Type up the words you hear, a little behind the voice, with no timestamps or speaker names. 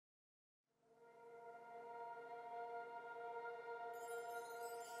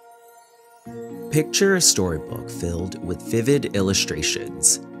Picture a storybook filled with vivid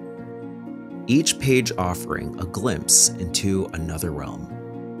illustrations, each page offering a glimpse into another realm.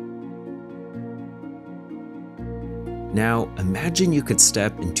 Now, imagine you could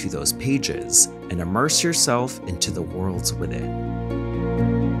step into those pages and immerse yourself into the worlds within.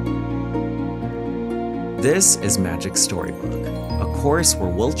 This is Magic Storybook, a course where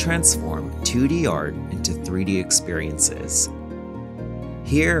we'll transform 2D art into 3D experiences.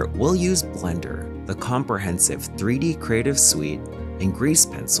 Here, we'll use Blender, the comprehensive 3D creative suite, and Grease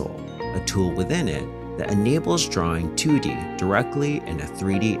Pencil, a tool within it that enables drawing 2D directly in a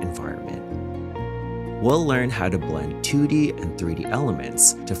 3D environment. We'll learn how to blend 2D and 3D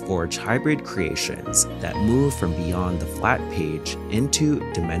elements to forge hybrid creations that move from beyond the flat page into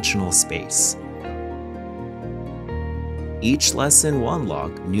dimensional space. Each lesson will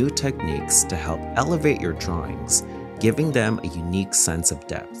unlock new techniques to help elevate your drawings, giving them a unique sense of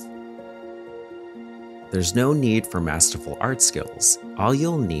depth. There's no need for masterful art skills. All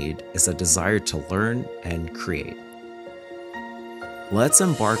you'll need is a desire to learn and create. Let's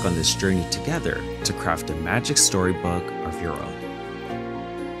embark on this journey together to craft a magic storybook of your own.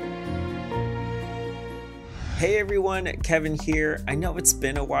 Hey everyone, Kevin here. I know it's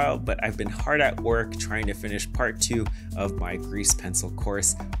been a while, but I've been hard at work trying to finish part 2 of my Grease Pencil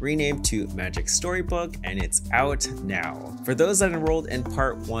course, renamed to Magic Storybook, and it's out now. For those that enrolled in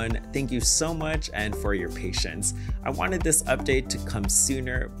part 1, thank you so much and for your patience. I wanted this update to come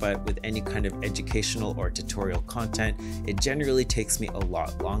sooner, but with any kind of educational or tutorial content, it generally takes me a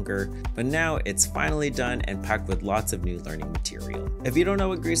lot longer. But now it's finally done and packed with lots of new learning material. If you don't know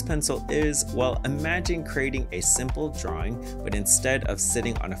what Grease Pencil is, well, imagine creating a simple drawing, but instead of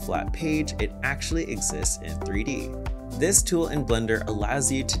sitting on a flat page, it actually exists in 3D. This tool in Blender allows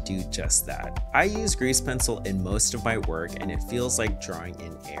you to do just that. I use Grease Pencil in most of my work and it feels like drawing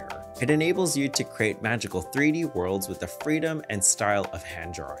in air. It enables you to create magical 3D worlds with the freedom and style of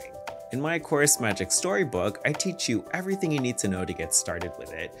hand drawing. In my course, Magic Storybook, I teach you everything you need to know to get started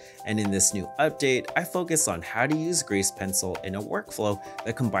with it. And in this new update, I focus on how to use Grease Pencil in a workflow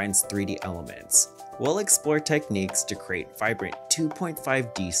that combines 3D elements. We'll explore techniques to create vibrant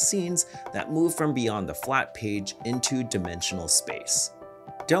 2.5D scenes that move from beyond the flat page into dimensional space.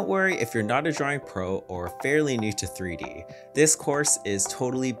 Don't worry if you're not a drawing pro or fairly new to 3D, this course is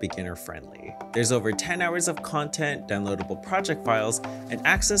totally beginner friendly. There's over 10 hours of content, downloadable project files, and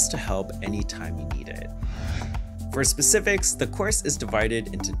access to help anytime you need it. For specifics, the course is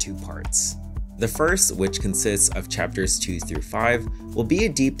divided into 2 parts. The first, which consists of chapters 2 through 5, will be a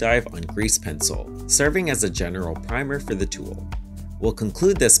deep dive on Grease Pencil, serving as a general primer for the tool. We'll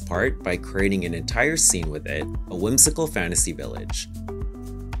conclude this part by creating an entire scene with it, a whimsical fantasy village.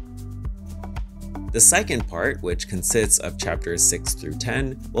 The second part, which consists of chapters 6 through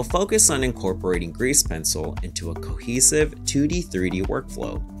 10, will focus on incorporating Grease Pencil into a cohesive 2D/3D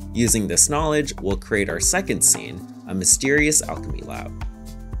workflow. Using this knowledge, we'll create our second scene, a mysterious alchemy lab.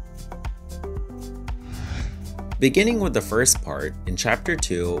 Beginning with the first part, in chapter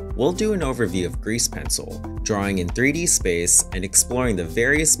 2, we'll do an overview of Grease Pencil, drawing in 3D space and exploring the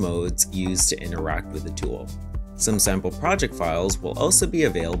various modes used to interact with the tool. Some sample project files will also be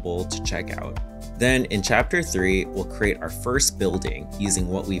available to check out. Then in chapter 3, we'll create our first building using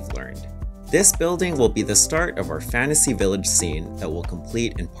what we've learned. This building will be the start of our fantasy village scene that we'll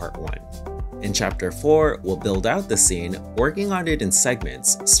complete in part 1. In chapter 4, we'll build out the scene, working on it in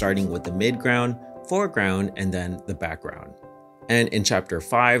segments, starting with the midground, foreground, and then the background. And in chapter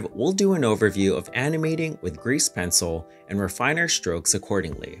 5, we'll do an overview of animating with Grease Pencil and refine our strokes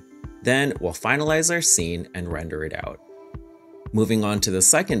accordingly. Then we'll finalize our scene and render it out. Moving on to the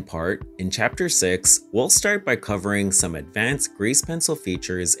second part, in chapter 6, we'll start by covering some advanced Grease Pencil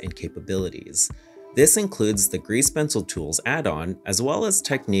features and capabilities. This includes the Grease Pencil Tools add-on, as well as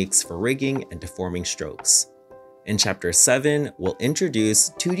techniques for rigging and deforming strokes. In chapter 7, we'll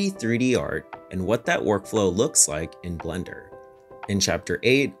introduce 2D/3D art and what that workflow looks like in Blender. In chapter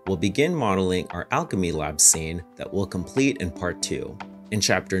 8, we'll begin modeling our alchemy lab scene that we'll complete in part 2. In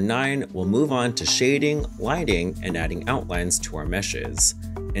chapter 9, we'll move on to shading, lighting, and adding outlines to our meshes.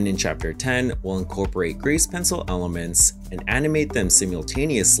 And in chapter 10, we'll incorporate Grease Pencil elements and animate them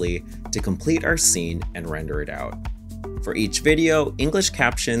simultaneously to complete our scene and render it out. For each video, English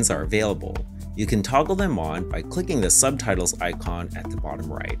captions are available. You can toggle them on by clicking the subtitles icon at the bottom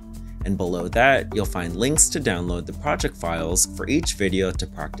right. And below that, you'll find links to download the project files for each video to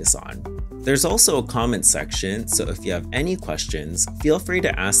practice on. There's also a comment section, so if you have any questions, feel free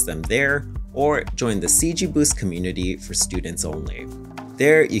to ask them there or join the CG Boost community for students only.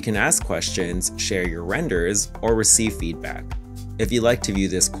 There, you can ask questions, share your renders, or receive feedback. If you'd like to view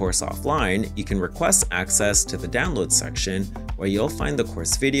this course offline, you can request access to the download section where you'll find the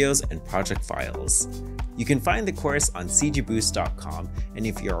course videos and project files. You can find the course on cgboost.com, and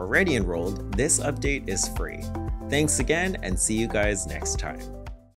if you're already enrolled, this update is free. Thanks again, and see you guys next time.